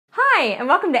Hi, and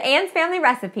welcome to Anne's Family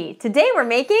Recipe. Today we're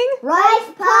making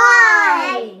rice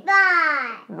pie!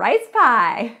 Rice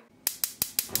pie.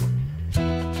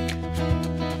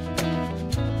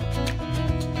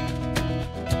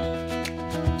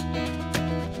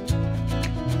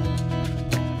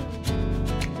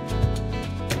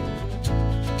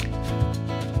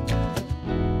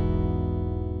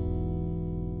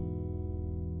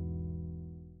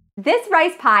 This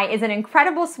rice pie is an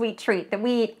incredible sweet treat that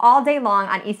we eat all day long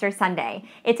on Easter Sunday.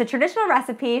 It's a traditional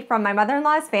recipe from my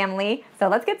mother-in-law's family, so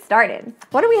let's get started.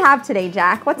 What do we have today,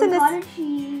 Jack? What's in this? Ricotta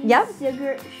cheese, yep.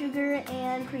 sugar,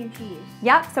 and cream cheese.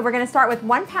 Yep, so we're gonna start with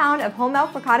 1 pound of whole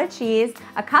milk ricotta cheese,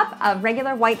 a cup of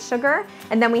regular white sugar,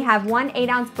 and then we have 1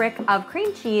 8-ounce brick of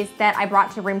cream cheese that I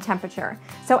brought to room temperature.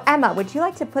 So Emma, would you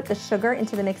like to put the sugar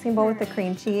into the mixing bowl with the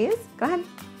cream cheese? Go ahead.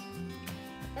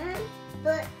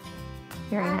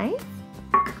 Very nice.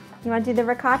 You want to do the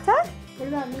ricotta? What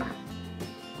about me?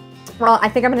 Well, I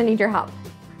think I'm going to need your help.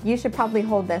 You should probably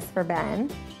hold this for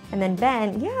Ben. And then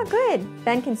Ben, yeah, good.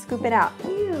 Ben can scoop it out.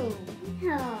 Ew.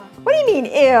 Yeah. What do you mean,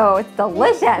 ew? It's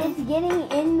delicious. It's getting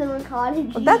in the ricotta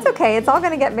cheese. Well, that's okay. It's all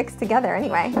going to get mixed together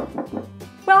anyway.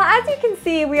 Well, as you can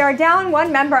see, we are down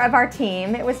 1 member of our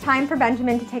team. It was time for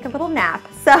Benjamin to take a little nap.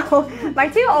 So my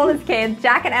 2 oldest kids,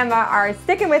 Jack and Emma, are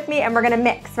sticking with me and we're gonna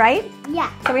mix, right? Yeah.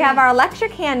 So we have our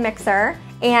electric hand mixer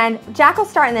and Jack will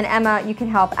start and then Emma, you can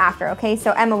help after, okay?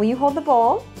 So Emma, will you hold the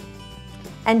bowl?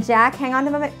 And Jack, hang on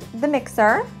to the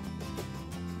mixer.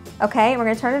 Okay, and we're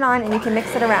gonna turn it on and you can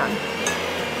mix it around.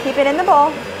 Keep it in the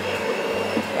bowl.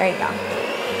 There you go.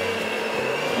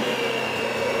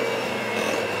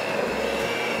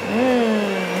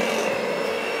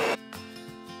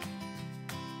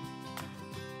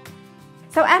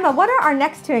 So Emma, what are our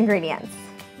next 2 ingredients?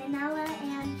 Vanilla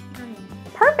and honey.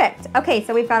 Perfect. Okay,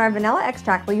 so we've got our vanilla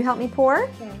extract. Will you help me pour?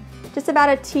 Okay. Just about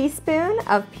a teaspoon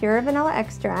of pure vanilla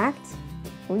extract.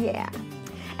 Oh yeah.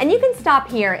 And you can stop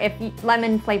here if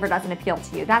lemon flavor doesn't appeal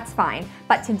to you, that's fine.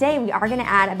 But today we are gonna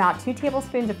add about 2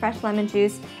 tablespoons of fresh lemon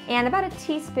juice and about a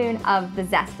teaspoon of the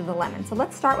zest of the lemon. So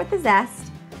let's start with the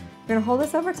zest. We're gonna hold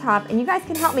this over top, and you guys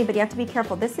can help me, but you have to be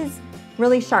careful. This is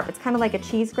really sharp. It's kind of like a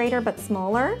cheese grater, but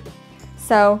smaller.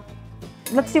 So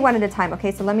let's do one at a time,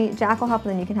 okay? So Jack will help,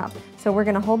 and then you can help. So we're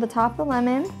gonna hold the top of the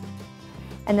lemon,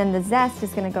 and then the zest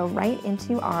is gonna go right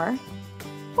into our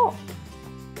bowl.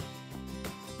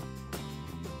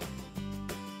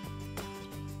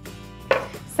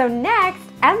 So next,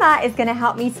 Emma is gonna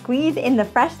help me squeeze in the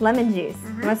fresh lemon juice.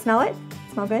 You wanna smell it?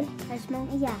 Smell good? I smell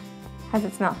it, yeah. How's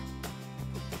it smell?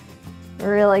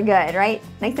 Really good, right?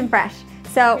 Nice and fresh.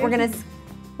 So we're gonna,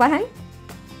 what, honey?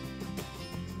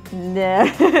 No.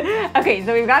 Okay,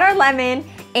 so we've got our lemon,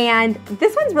 and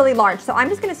this one's really large, so I'm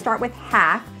just gonna start with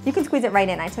half. You can squeeze it right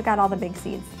in. I took out all the big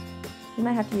seeds. You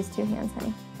might have to use 2 hands,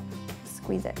 honey.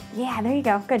 Squeeze it. Yeah, there you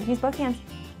go. Good, use both hands.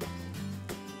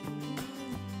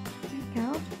 There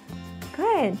you go.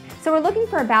 Good. So we're looking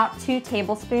for about 2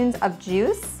 tablespoons of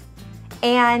juice,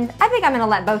 and I think I'm gonna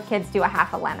let both kids do a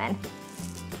half a lemon.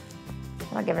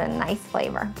 It'll give it a nice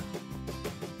flavor.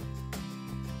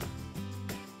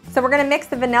 So we're gonna mix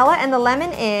the vanilla and the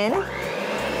lemon in.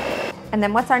 And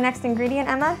then what's our next ingredient,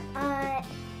 Emma?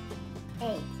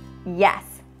 Eggs. Yes,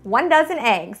 1 dozen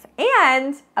eggs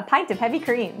and a pint of heavy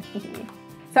cream.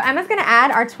 So Emma's gonna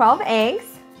add our 12 eggs.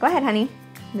 Go ahead, honey.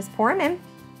 Just pour them in.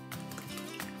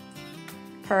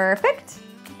 Perfect.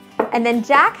 And then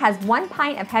Jack has 1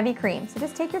 pint of heavy cream. So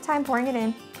just take your time pouring it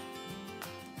in.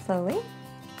 Slowly.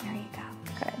 There you go.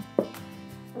 Good.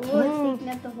 Oh, it's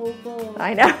taking up the whole bowl.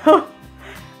 I know.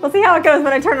 We'll see how it goes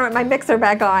when I turn my mixer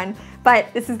back on,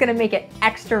 but this is gonna make it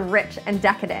extra rich and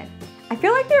decadent. I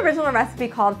feel like the original recipe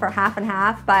called for half and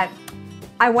half, but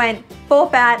I went full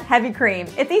fat, heavy cream.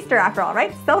 It's Easter after all,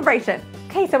 right? Celebration.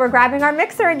 Okay, so we're grabbing our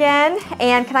mixer again,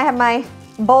 and can I have my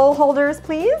bowl holders,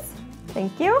 please?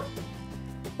 Thank you.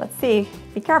 Let's see,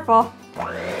 be careful.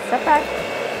 Step back.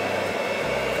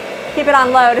 Keep it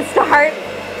on low to start.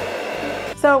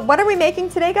 So what are we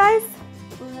making today, guys?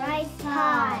 Rice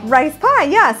pie. Rice pie,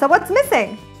 yeah. So what's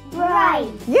missing? Rice.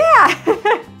 Yeah.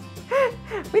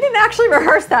 We didn't actually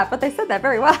rehearse that, but they said that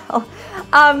very well.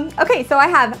 Okay, so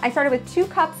I started with 2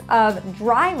 cups of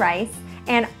dry rice,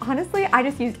 and honestly, I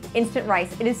just used instant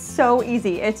rice. It is so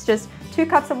easy. It's just 2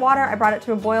 cups of water. I brought it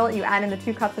to a boil. You add in the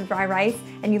 2 cups of dry rice,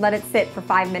 and you let it sit for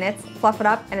 5 minutes, fluff it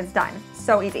up, and it's done.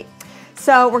 So easy.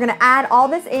 So we're gonna add all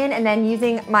this in, and then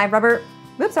using my rubber,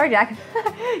 oops, sorry, Jack.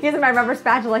 Using my rubber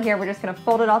spatula here, we're just gonna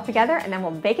fold it all together, and then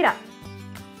we'll bake it up.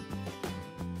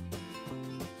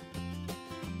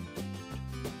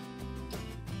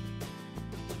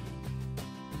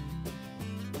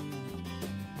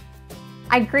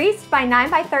 I greased my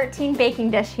 9x13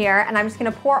 baking dish here, and I'm just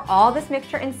gonna pour all this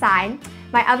mixture inside.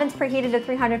 My oven's preheated to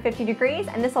 350 degrees,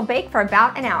 and this will bake for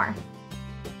about an hour.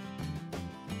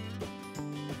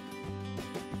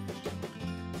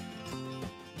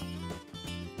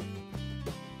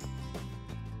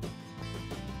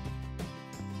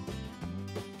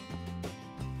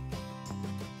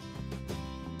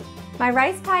 My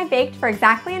rice pie baked for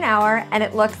exactly an hour, and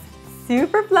it looks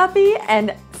super fluffy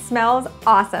and smells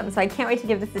awesome, so I can't wait to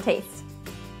give this a taste.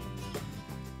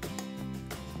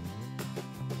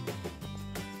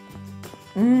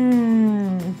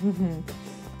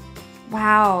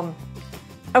 Wow.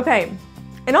 Okay,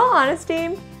 in all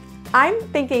honesty, I'm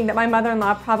thinking that my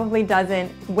mother-in-law probably doesn't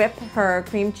whip her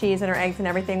cream cheese and her eggs and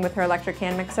everything with her electric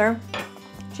hand mixer.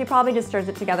 She probably just stirs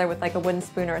it together with like a wooden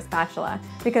spoon or a spatula,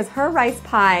 because her rice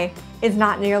pie is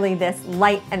not nearly this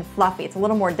light and fluffy. It's a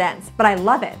little more dense, but I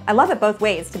love it. I love it both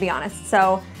ways, to be honest.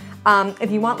 So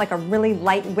if you want like a really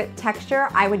light whipped texture,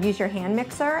 I would use your hand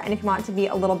mixer. And if you want it to be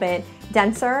a little bit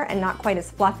denser and not quite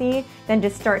as fluffy, then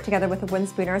just stir it together with a wooden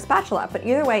spoon or a spatula. But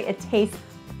either way, it tastes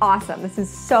awesome. This is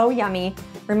so yummy.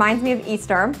 Reminds me of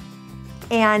Easter.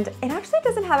 And it actually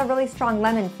doesn't have a really strong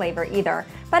lemon flavor either.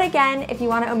 But again, if you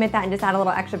want to omit that and just add a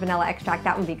little extra vanilla extract,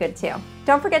 that would be good too.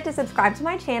 Don't forget to subscribe to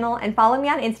my channel and follow me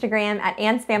on Instagram at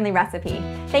Anne's Family Recipe.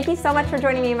 Thank you so much for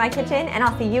joining me in my kitchen, and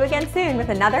I'll see you again soon with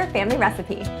another family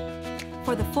recipe.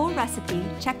 For the full recipe,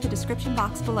 check the description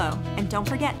box below, and don't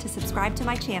forget to subscribe to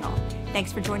my channel.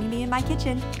 Thanks for joining me in my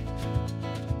kitchen.